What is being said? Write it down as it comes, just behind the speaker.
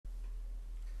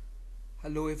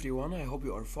Hello everyone, I hope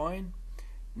you are fine.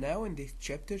 Now in this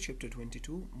chapter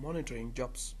 22, monitoring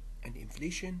jobs and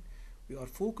inflation, we are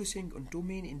focusing on two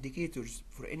main indicators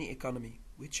for any economy,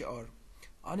 which are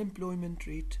unemployment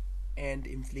rate and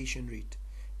inflation rate.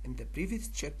 In the previous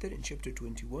chapter, in chapter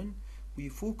 21, we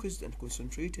focused and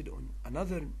concentrated on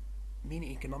another main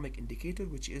economic indicator,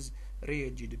 which is real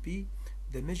GDP,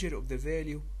 the measure of the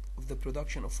value of the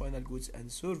production of final goods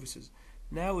and services.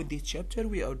 Now in this chapter,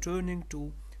 we are turning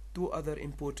to two other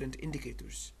important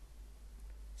indicators.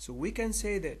 So we can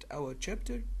say that our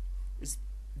chapter is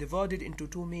divided into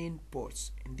two main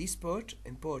parts. In this part,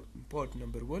 in part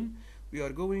number 1, we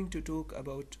are going to talk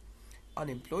about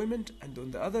unemployment, and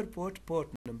on the other part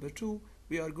number 2,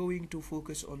 we are going to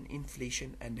focus on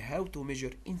inflation and how to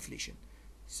measure inflation.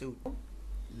 So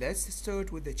let's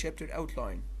start with the chapter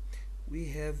outline. We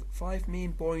have 5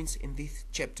 main points in this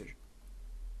chapter.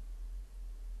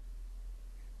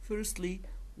 Firstly,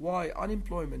 why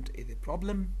unemployment is a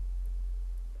problem.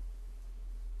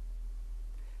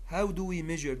 How do we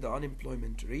measure the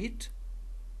unemployment rate?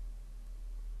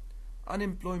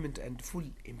 Unemployment and full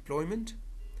employment.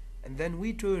 And then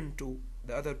we turn to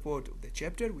the other part of the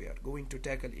chapter. We are going to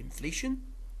tackle inflation.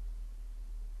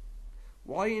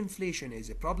 Why inflation is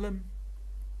a problem.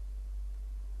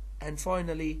 And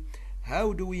finally,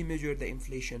 how do we measure the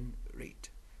inflation rate?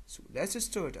 So let's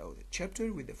start our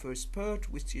chapter with the first part,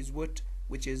 which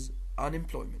is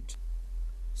unemployment.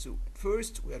 So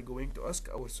first we are going to ask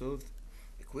ourselves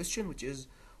a question, which is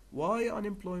why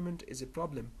unemployment is a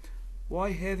problem.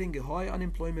 Why having a high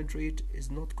unemployment rate is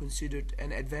not considered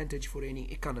an advantage for any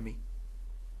economy.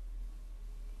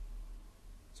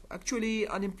 So actually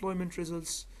unemployment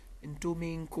results in two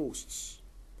main costs.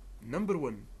 Number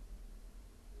 1,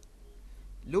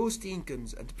 lost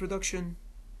incomes and production.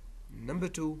 Number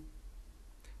 2,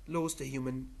 lost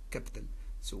human capital.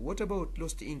 So what about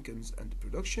lost incomes and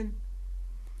production?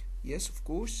 Yes, of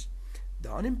course,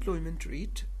 the unemployment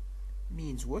rate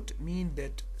means what? Means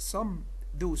that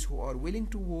those who are willing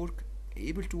to work,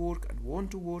 able to work and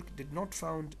want to work did not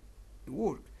find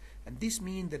work. And this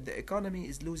means that the economy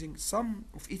is losing some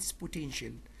of its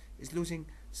potential, is losing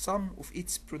some of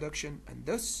its production and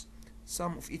thus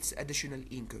some of its additional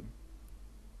income.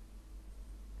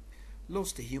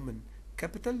 Lost human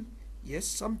capital. Yes,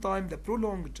 sometimes the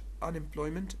prolonged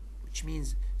unemployment, which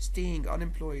means staying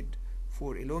unemployed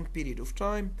for a long period of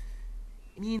time,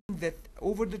 means that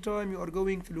over the time you are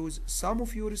going to lose some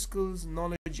of your skills,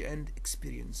 knowledge and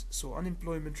experience. So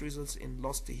unemployment results in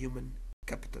lost human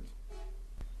capital.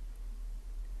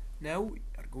 Now we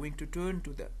are going to turn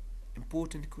to the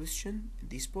important question in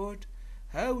this part.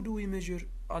 How do we measure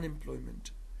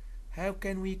unemployment? How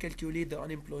can we calculate the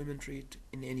unemployment rate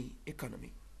in any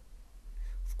economy?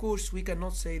 Of course, we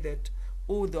cannot say that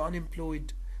all the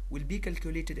unemployed will be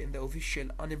calculated in the official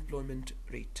unemployment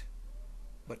rate.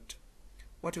 But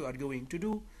what we are going to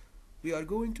do, we are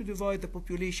going to divide the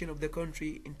population of the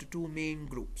country into two main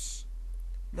groups.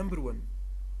 Number 1,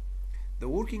 the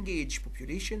working age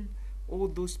population, all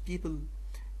those people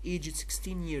aged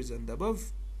 16 years and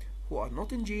above who are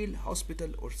not in jail, hospital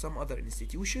or some other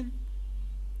institution.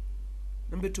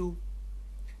 Number 2,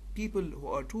 people who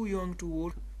are too young to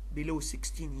work, below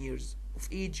 16 years of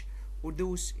age, or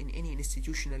those in any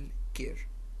institutional care.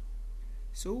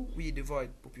 So we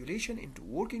divide population into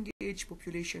working age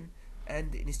population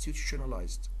and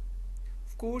institutionalized.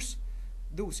 Of course,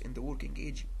 those in the working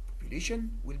age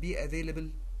population will be available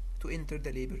to enter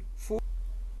the labor force.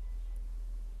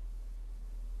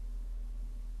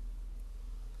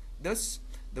 Thus,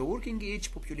 the working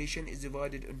age population is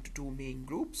divided into two main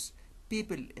groups: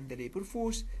 people in the labor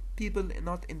force, people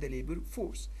not in the labor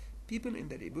force. People in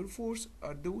the labor force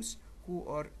are those who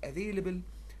are available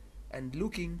and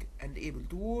looking and able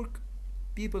to work.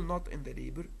 People not in the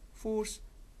labor force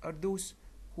are those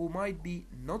who might be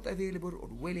not available or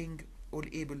willing or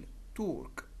able to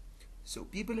work. So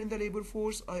people in the labor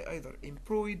force are either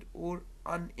employed or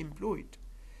unemployed.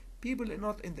 People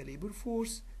not in the labor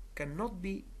force cannot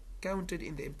be counted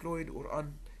in the employed or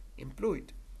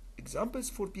unemployed. Examples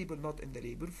for people not in the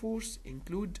labor force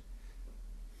include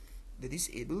the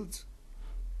disabled,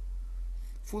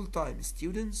 full-time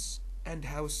students, and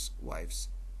housewives.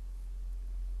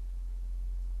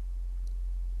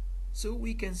 So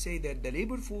we can say that the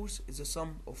labor force is a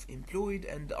sum of employed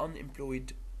and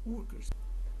unemployed workers.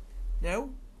 Now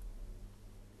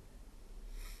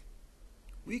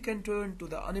we can turn to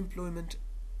the unemployment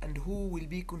and who will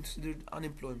be considered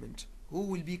unemployment, who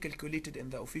will be calculated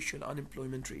in the official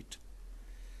unemployment rate.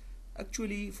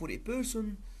 Actually, for a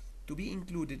person to be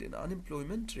included in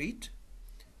unemployment rate,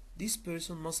 this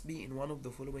person must be in one of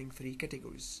the following 3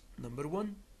 categories. Number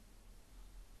 1,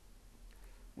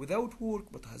 without work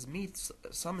but has made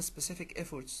some specific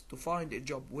efforts to find a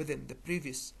job within the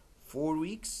previous 4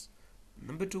 weeks.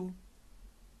 Number 2,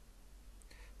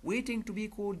 waiting to be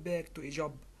called back to a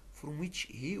job from which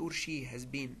he or she has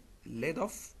been laid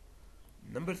off.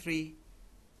 Number 3,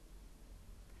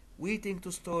 waiting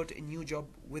to start a new job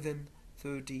within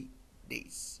 30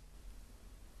 days.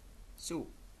 So,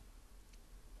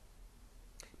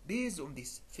 based on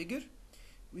this figure,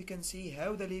 we can see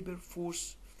how the labor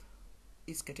force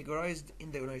is categorized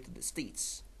in the United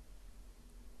States.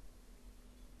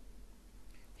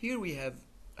 Here we have,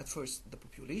 at first, the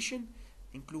population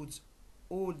includes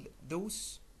all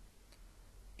those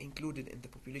included in the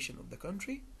population of the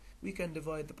country. We can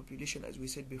divide the population, as we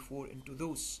said before, into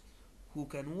those who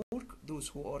can work, those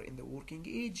who are in the working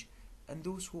age, and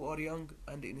those who are young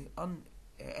and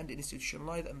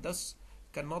institutionalized and thus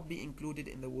cannot be included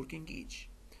in the working age.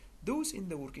 Those in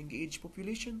the working age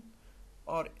population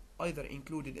are either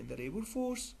included in the labor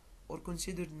force or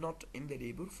considered not in the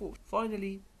labor force.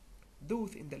 Finally,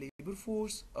 those in the labor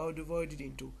force are divided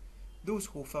into those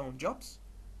who found jobs,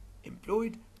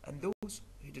 employed, and those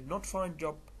who did not find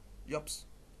jobs,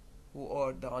 who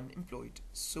are the unemployed.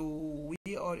 So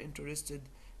we are interested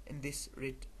in this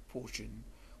red portion.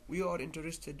 We are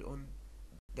interested on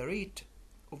the rate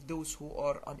of those who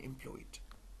are unemployed.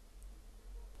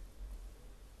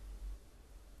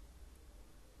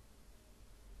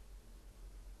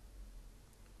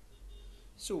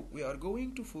 So we are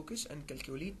going to focus and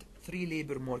calculate 3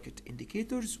 labor market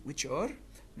indicators, which are: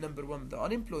 number 1, the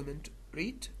unemployment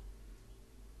rate;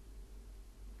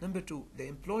 number 2, the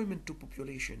employment to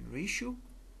population ratio;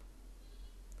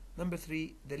 number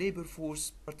 3, the labor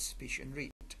force participation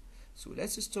rate. So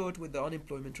let's start with the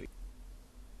unemployment rate.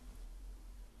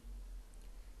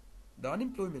 The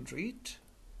unemployment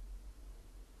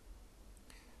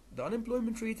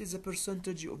rate is a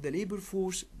percentage of the labor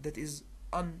force that is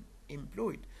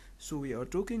unemployed. So we are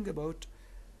talking about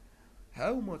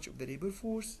how much of the labor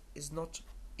force is not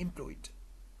employed.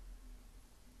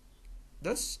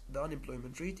 Thus, the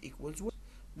unemployment rate equals what?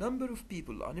 Number of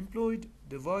people unemployed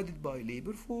divided by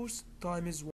labor force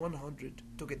times 100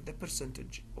 to get the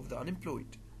percentage of the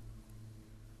unemployed.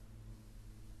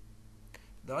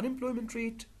 The unemployment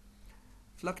rate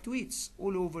fluctuates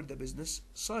all over the business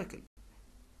cycle.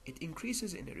 It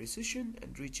increases in a recession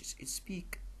and reaches its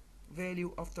peak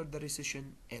value after the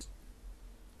recession ends.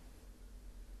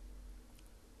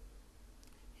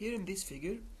 Here in this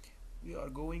figure, we are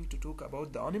going to talk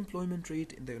about the unemployment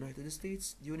rate in the United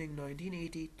States during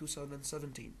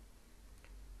 1980-2017.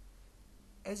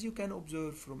 As you can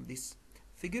observe from this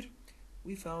figure,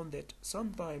 we found that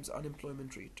sometimes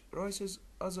unemployment rate rises,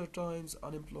 other times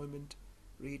unemployment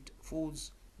rate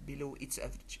falls below its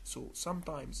average. So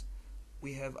sometimes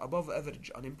we have above average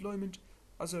unemployment,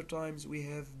 other times we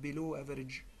have below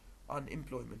average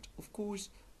unemployment. Of course,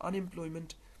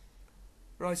 unemployment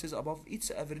rises above its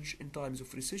average in times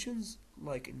of recessions,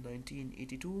 like in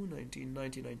 1982,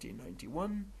 1990,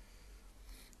 1991,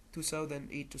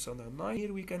 2008, 2009.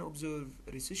 Here we can observe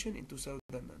a recession in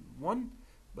 2001,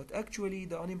 but actually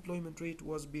the unemployment rate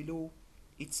was below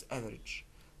its average.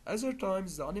 Other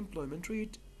times the unemployment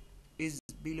rate is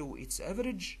below its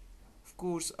average, of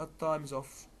course, at times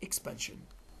of expansion.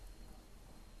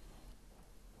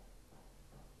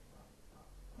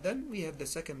 Then we have the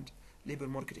second labor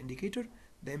market indicator,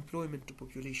 the employment to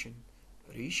population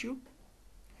ratio.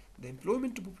 The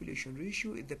employment to population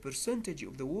ratio is the percentage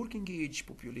of the working age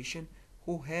population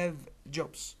who have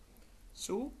jobs.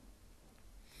 So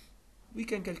we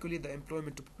can calculate the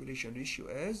employment to population ratio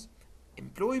as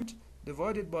employment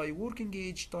divided by working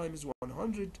age times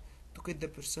 100 to get the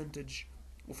percentage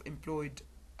of employed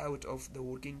out of the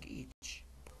working age.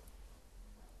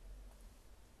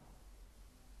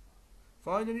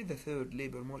 Finally, the third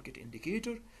labor market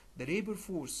indicator, the labor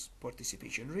force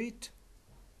participation rate.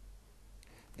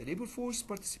 The labor force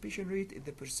participation rate is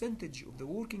the percentage of the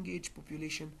working age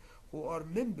population who are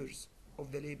members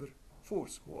of the labor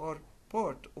force, who are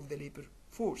part of the labor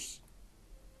force.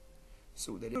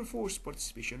 So the labor force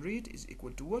participation rate is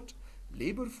equal to what?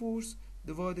 Labor force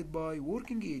divided by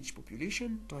working age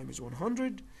population times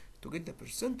 100 to get the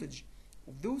percentage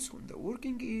of those in the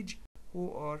working age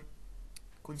who are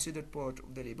considered part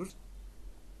of the labor.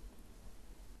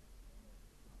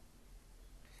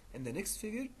 In the next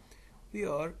figure, we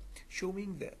are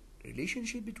showing the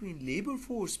relationship between labor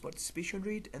force participation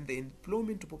rate and the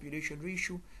employment to population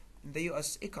ratio in the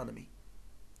US economy.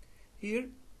 Here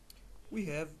we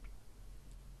have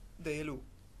the yellow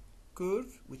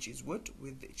curve, which is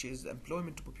which is the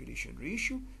employment to population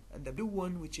ratio, and the blue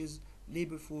one, which is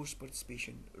labor force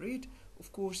participation rate.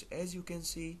 Of course, as you can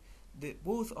see,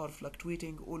 both are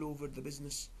fluctuating all over the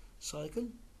business cycle,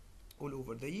 all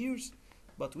over the years,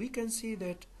 but we can see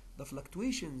that the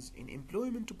fluctuations in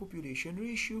employment to population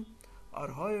ratio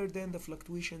are higher than the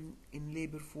fluctuation in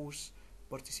labor force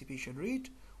participation rate.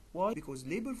 Why? Because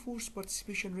labor force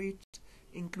participation rate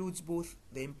includes both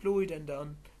the employed and the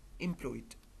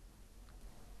unemployed.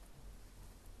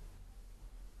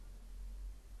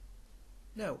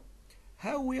 Now,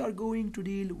 how we are going to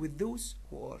deal with those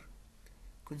who are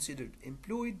considered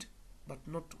employed but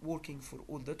not working for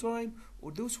all the time,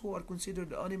 or those who are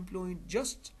considered unemployed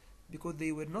just because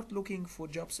they were not looking for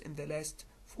jobs in the last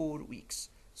 4 weeks.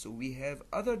 So we have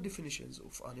other definitions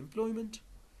of unemployment.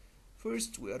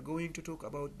 First, we are going to talk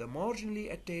about the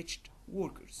marginally attached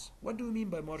workers. What do we mean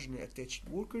by marginally attached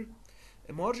worker?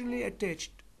 A marginally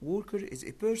attached worker is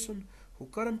a person who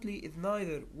currently is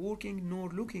neither working nor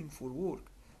looking for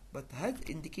work, but has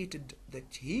indicated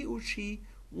that he or she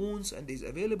wants and is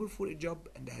available for a job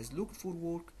and has looked for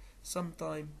work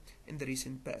sometime in the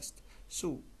recent past.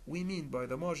 So, we mean by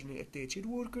the marginally attached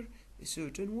worker a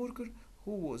certain worker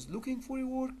who was looking for a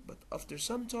work but after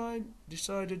some time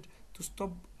decided to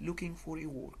stop looking for a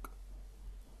work.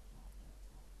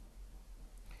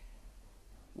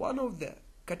 One of the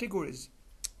categories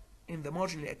in the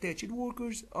marginally attached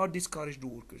workers are discouraged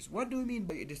workers. What do we mean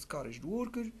by a discouraged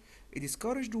worker? A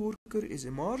discouraged worker is a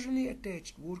marginally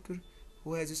attached worker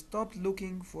who has stopped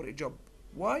looking for a job.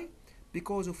 Why?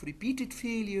 Because of repeated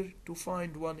failure to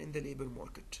find one in the labor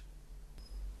market.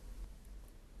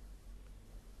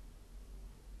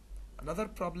 Another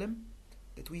problem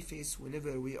that we face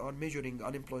whenever we are measuring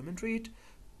unemployment rate,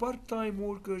 part-time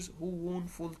workers who want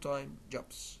full-time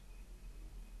jobs.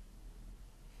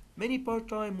 Many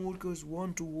part-time workers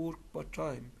want to work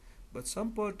part-time, but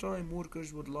some part-time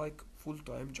workers would like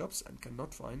full-time jobs and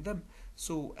cannot find them.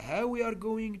 So how we are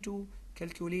going to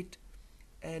calculate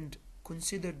and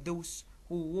consider those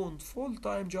who want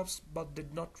full-time jobs but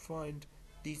did not find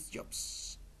these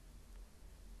jobs?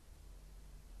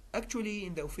 Actually,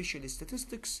 in the official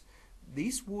statistics,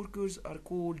 these workers are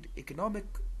called economic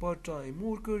part-time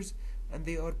workers and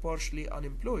they are partially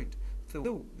unemployed.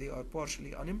 So they are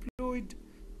partially unemployed,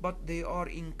 but they are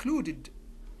included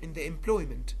in the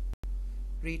employment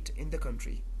rate in the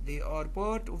country. They are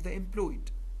part of the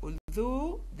employed,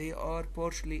 although they are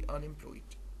partially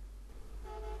unemployed.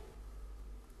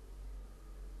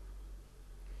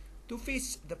 To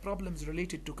face the problems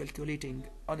related to calculating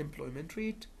unemployment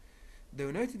rate, the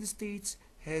United States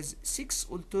has 6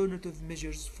 alternative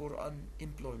measures for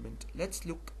unemployment. Let's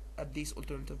look at these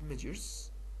alternative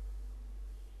measures.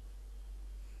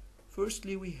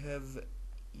 Firstly, we have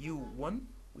U1,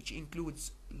 which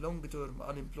includes long-term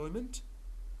unemployment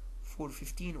for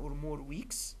 15 or more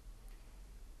weeks.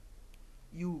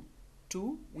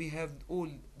 U2, we have all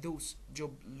those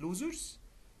job losers.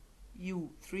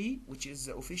 U3, which is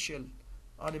the official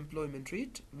unemployment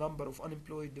rate, number of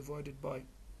unemployed divided by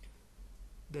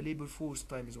the labor force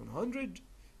times 100.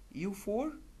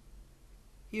 U4,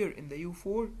 here in the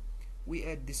U4 we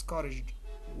add discouraged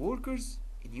workers.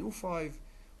 In U5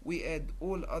 we add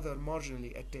all other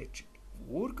marginally attached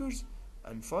workers,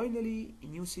 and finally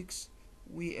in U6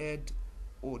 we add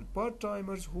all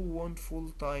part-timers who want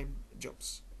full-time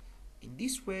jobs. In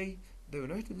this way, the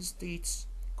United States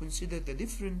consider the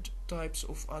different types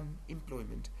of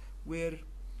unemployment, where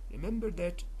remember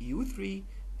that U3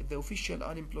 is the official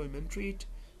unemployment rate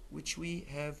which we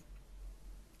have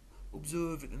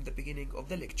observed in the beginning of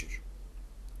the lecture.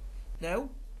 Now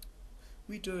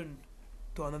we turn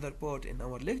to another part in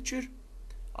our lecture,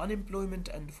 unemployment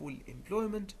and full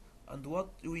employment, and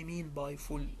what do we mean by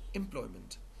full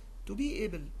employment. To be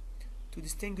able to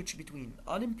distinguish between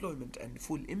unemployment and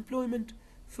full employment,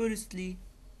 firstly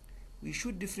we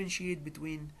should differentiate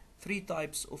between 3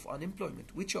 types of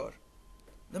unemployment, which are: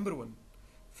 number 1,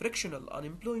 fractional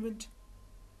unemployment;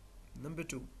 number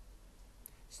 2,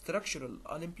 structural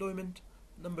unemployment;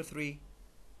 number 3,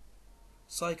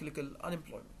 cyclical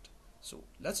unemployment. So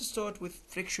let's start with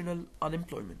fractional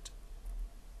unemployment.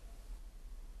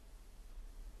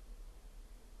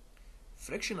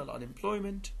 Fractional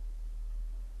unemployment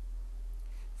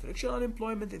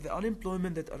is the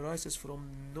unemployment that arises from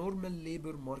normal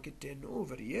labor market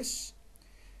turnover. Yes,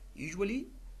 usually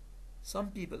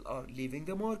some people are leaving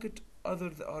the market,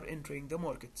 others are entering the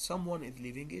market. Someone is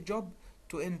leaving a job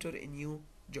to enter a new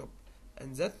job,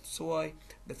 and that's why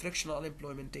the fractional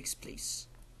unemployment takes place.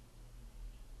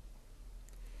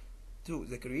 So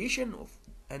the creation of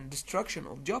and destruction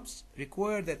of jobs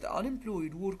require that the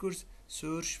unemployed workers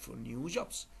search for new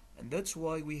jobs, and that's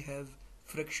why we have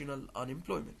fractional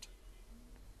unemployment.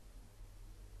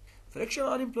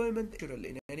 Fractional unemployment is natural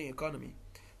in any economy,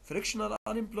 Frictional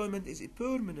unemployment is a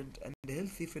permanent and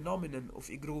healthy phenomenon of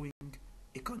a growing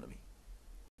economy.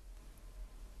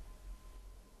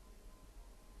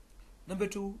 Number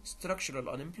 2, structural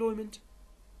unemployment.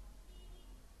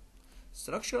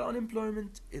 Structural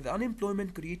unemployment is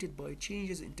unemployment created by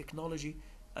changes in technology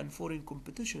and foreign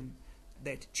competition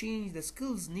that change the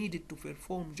skills needed to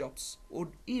perform jobs or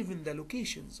even the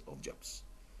locations of jobs.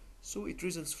 So it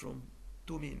results from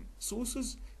two main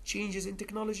sources: changes in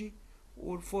technology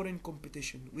or foreign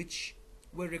competition, which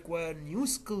will require new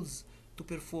skills to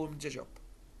perform the job.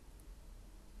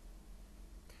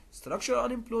 Structural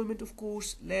unemployment, of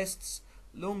course, lasts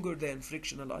longer than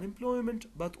frictional unemployment,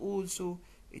 but also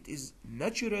it is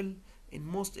natural in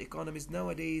most economies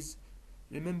nowadays.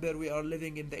 Remember, we are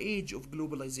living in the age of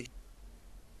globalization.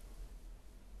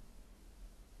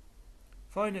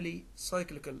 Finally,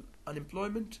 cyclical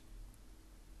unemployment.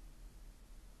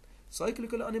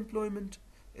 Cyclical unemployment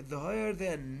is the higher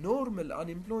than normal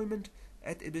unemployment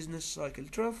at a business cycle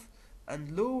trough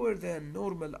and lower than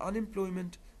normal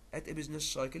unemployment at a business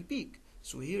cycle peak.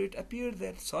 So here it appears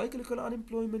that cyclical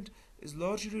unemployment is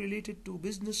largely related to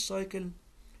business cycle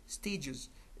stages,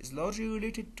 is largely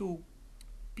related to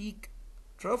peak,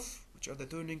 trough, which are the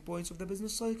turning points of the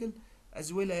business cycle,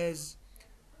 as well as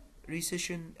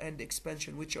recession and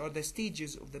expansion, which are the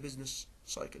stages of the business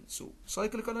cycle. So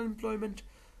cyclical unemployment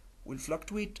will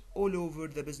fluctuate all over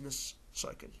the business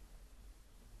cycle.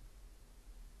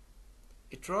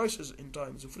 It rises in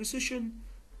times of recession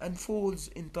and falls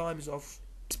in times of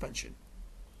expansion.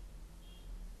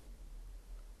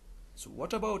 So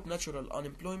what about natural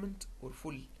unemployment or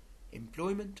full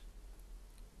employment?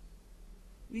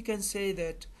 We can say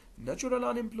that natural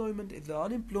unemployment is the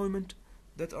unemployment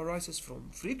that arises from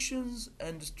frictions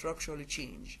and structural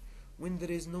change when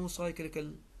there is no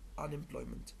cyclical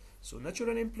unemployment. So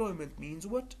natural employment means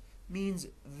what? Means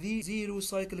the zero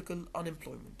cyclical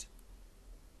unemployment.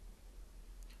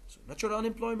 So natural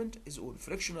unemployment is all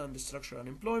frictional and structural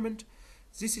unemployment.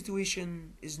 This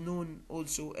situation is known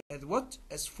also as what?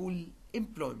 As full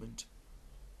employment.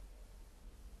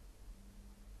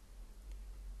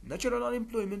 Natural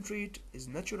unemployment rate is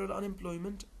natural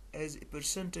unemployment as a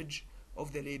percentage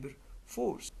of the labor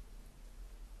force.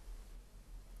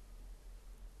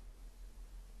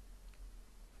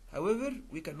 However,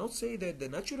 we cannot say that the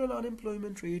natural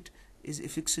unemployment rate is a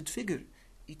fixed figure.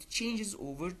 It changes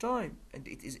over time and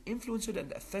it is influenced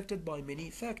and affected by many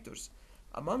factors.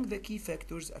 Among the key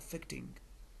factors affecting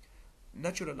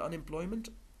natural unemployment,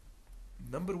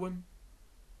 number 1,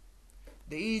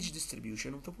 the age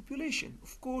distribution of the population.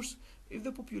 Of course, if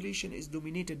the population is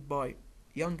dominated by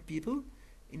young people,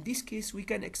 in this case we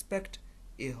can expect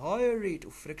a higher rate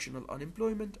of frictional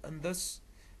unemployment and thus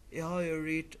a higher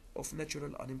rate of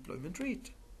natural unemployment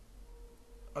rate.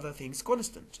 Other things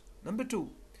constant. Number 2,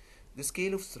 the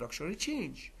scale of structural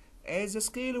change. As the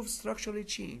scale of structural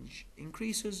change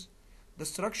increases, the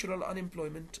structural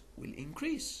unemployment will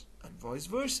increase and vice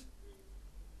versa.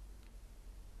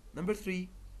 Number 3,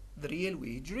 the real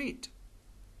wage rate.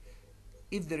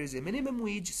 If there is a minimum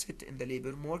wage set in the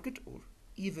labor market, or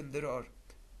even there are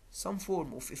some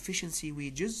form of efficiency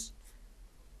wages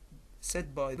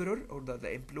set by the employer or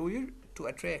the employer to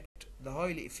attract the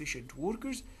highly efficient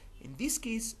workers, in this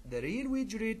case the real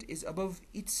wage rate is above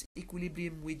its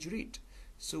equilibrium wage rate,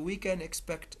 so we can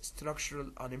expect structural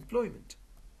unemployment.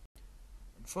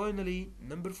 And finally,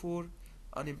 number 4,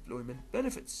 unemployment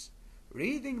benefits.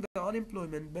 Raising the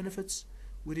unemployment benefits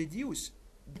will reduce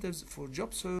incentives for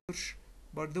job search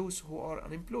by those who are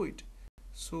unemployed,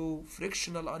 so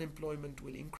frictional unemployment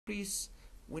will increase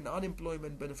when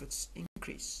unemployment benefits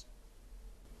increase.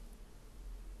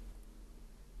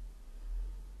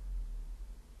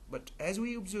 But as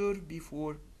we observed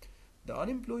before, the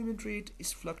unemployment rate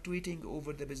is fluctuating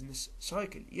over the business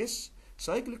cycle. Yes,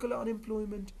 cyclical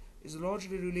unemployment is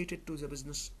largely related to the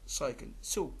business cycle.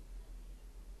 So,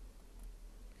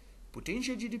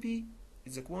 potential GDP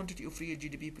is the quantity of real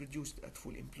GDP produced at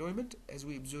full employment, as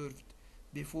we observed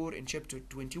before in chapter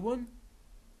 21.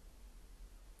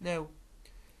 Now,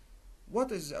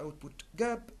 what is the output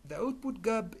gap? The output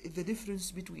gap is the difference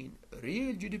between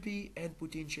real GDP and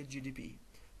potential GDP.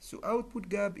 So output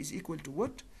gap is equal to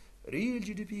what? Real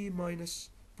GDP minus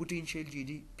potential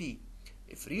GDP.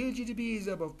 If real GDP is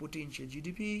above potential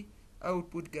GDP,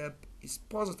 output gap is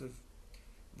positive.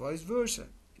 Vice versa.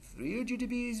 If real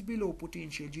GDP is below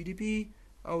potential GDP,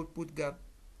 output gap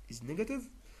is negative.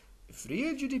 If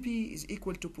real GDP is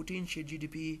equal to potential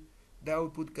GDP, the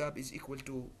output gap is equal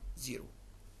to 0.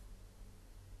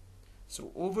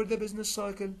 So over the business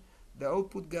cycle, the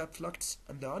output gap fluctuates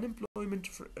and the unemployment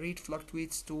rate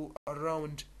fluctuates to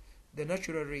around the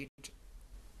natural rate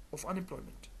of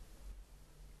unemployment.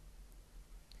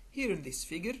 Here in this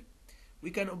figure,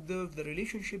 we can observe the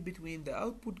relationship between the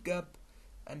output gap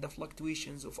and the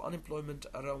fluctuations of unemployment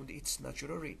around its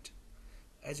natural rate.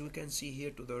 As we can see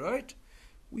here to the right,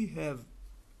 we have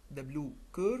the blue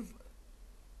curve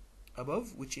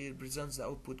above, which represents the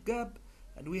output gap,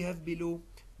 and we have below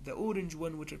the orange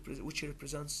one, which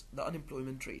represents the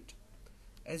unemployment rate.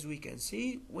 As we can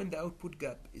see, when the output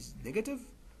gap is negative,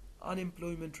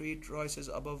 unemployment rate rises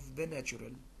above the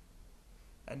natural,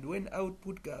 and when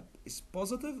output gap is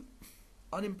positive,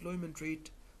 unemployment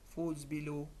rate falls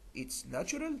below its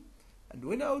natural, and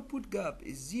when output gap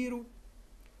is zero,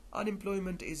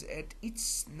 unemployment is at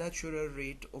its natural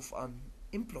rate of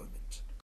unemployment.